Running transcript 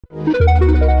Hey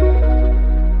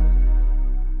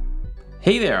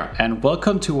there, and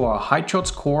welcome to our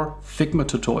Highcharts core Figma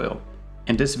tutorial.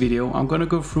 In this video, I'm going to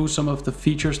go through some of the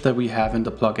features that we have in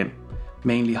the plugin,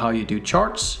 mainly how you do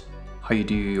charts, how you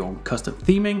do your own custom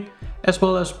theming, as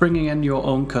well as bringing in your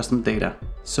own custom data.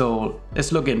 So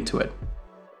let's look into it.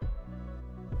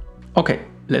 Okay,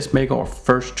 let's make our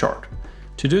first chart.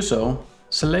 To do so,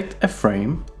 select a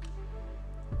frame,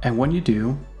 and when you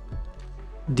do,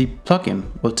 the plugin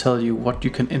will tell you what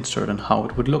you can insert and how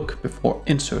it would look before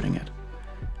inserting it.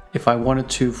 If I wanted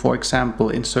to, for example,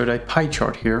 insert a pie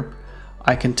chart here,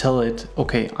 I can tell it,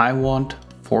 okay, I want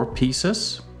 4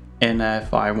 pieces. And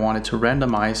if I wanted to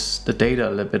randomize the data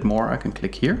a little bit more, I can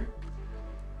click here.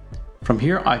 From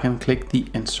here, I can click the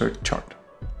insert chart.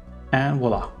 And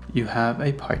voila, you have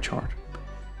a pie chart.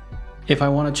 If I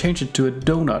want to change it to a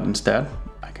donut instead,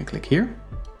 I can click here.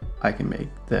 I can make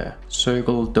the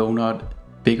circle donut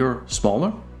bigger,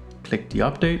 smaller, click the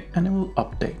update, and it will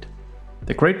update.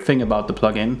 The great thing about the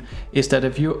plugin is that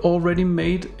if you already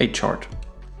made a chart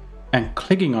and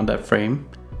clicking on that frame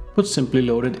would simply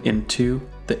load it into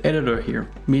the editor here,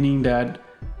 meaning that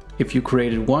if you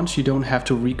create it once, you don't have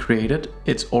to recreate it.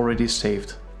 It's already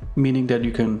saved, meaning that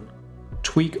you can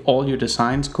tweak all your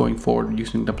designs going forward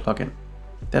using the plugin.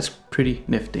 That's pretty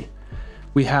nifty.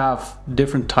 We have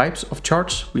different types of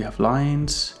charts. We have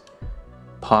lines,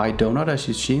 pie donut as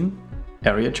you've seen,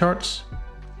 area charts,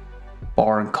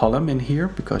 bar and column in here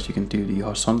because you can do the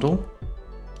horizontal,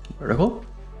 vertical,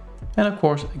 and of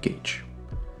course a gauge.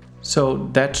 So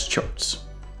that's charts.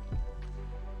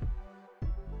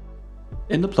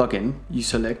 In the plugin, you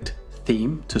select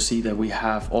theme to see that we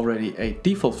have already a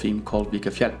default theme called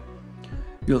Vikafjell.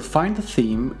 You'll find the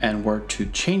theme and where to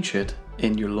change it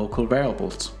in your local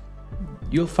variables.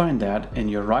 You'll find that in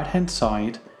your right hand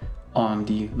side on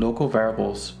the local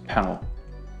variables panel.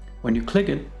 When you click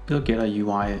it, you'll get a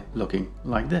UI looking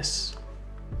like this.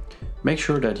 Make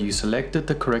sure that you selected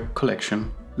the correct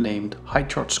collection named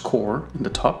Highcharts core in the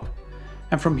top,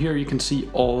 and from here you can see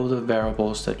all the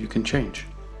variables that you can change.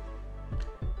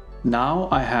 Now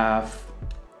I have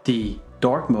the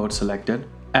dark mode selected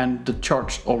and the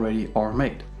charts already are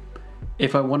made.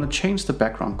 If I want to change the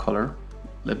background color,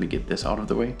 let me get this out of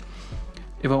the way.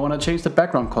 If I want to change the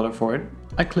background color for it,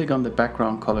 I click on the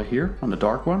background color here on the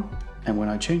dark one, and when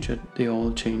I change it, they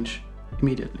all change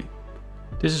immediately.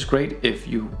 This is great if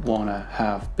you want to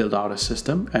have built out a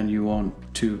system and you want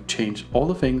to change all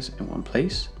the things in one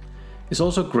place. It's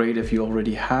also great if you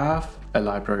already have a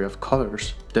library of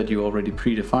colors that you already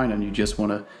predefined and you just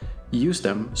want to use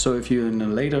them. So if you in a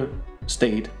later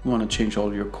state want to change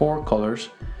all your core colors,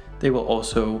 they will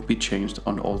also be changed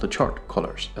on all the chart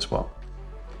colors as well.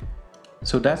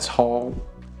 So that's how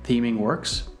theming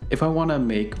works. If I want to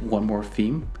make one more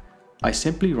theme, I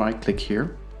simply right click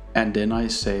here and then I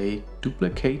say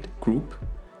duplicate group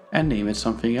and name it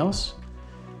something else.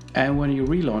 And when you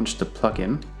relaunch the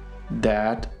plugin,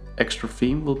 that extra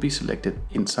theme will be selected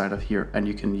inside of here and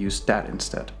you can use that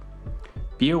instead.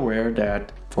 Be aware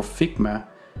that for Figma,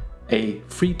 a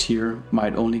free tier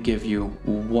might only give you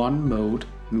one mode,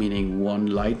 meaning one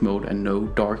light mode and no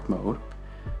dark mode.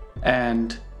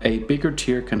 And a bigger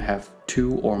tier can have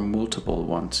 2 or multiple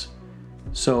ones.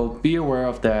 So be aware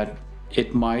of that.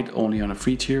 It might only on a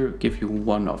free tier give you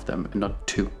one of them and not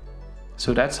 2.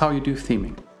 So that's how you do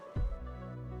theming.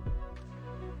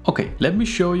 Okay, let me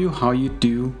show you how you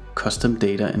do custom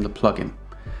data in the plugin.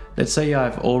 Let's say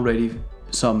I've already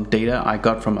some data I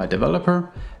got from my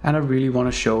developer and I really want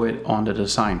to show it on the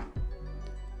design.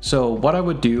 So what I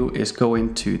would do is go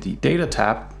into the data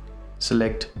tab,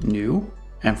 select new,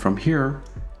 and from here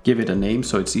give it a name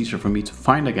so it's easier for me to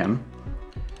find again.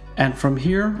 And from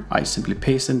here, I simply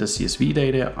paste in the CSV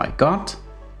data I got,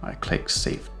 I click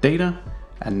Save Data,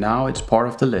 and now it's part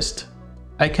of the list.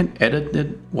 I can edit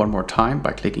it one more time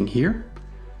by clicking here,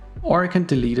 or I can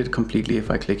delete it completely if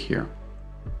I click here.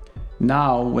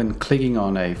 Now, when clicking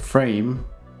on a frame,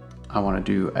 I want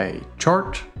to do a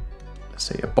chart, let's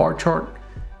say a bar chart,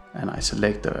 and I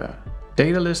select the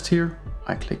data list here,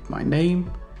 I click my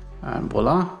name, and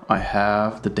voila, I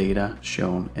have the data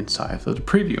shown inside of the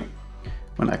preview.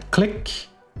 When I click,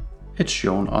 it's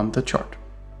shown on the chart.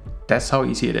 That's how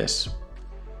easy it is.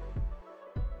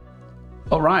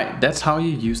 Alright, that's how you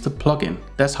use the plugin.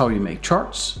 That's how you make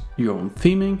charts, your own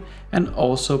theming, and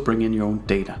also bring in your own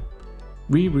data.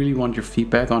 We really want your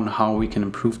feedback on how we can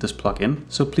improve this plugin,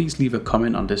 so please leave a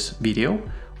comment on this video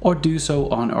or do so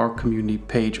on our community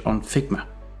page on Figma.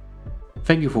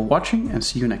 Thank you for watching and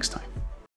see you next time.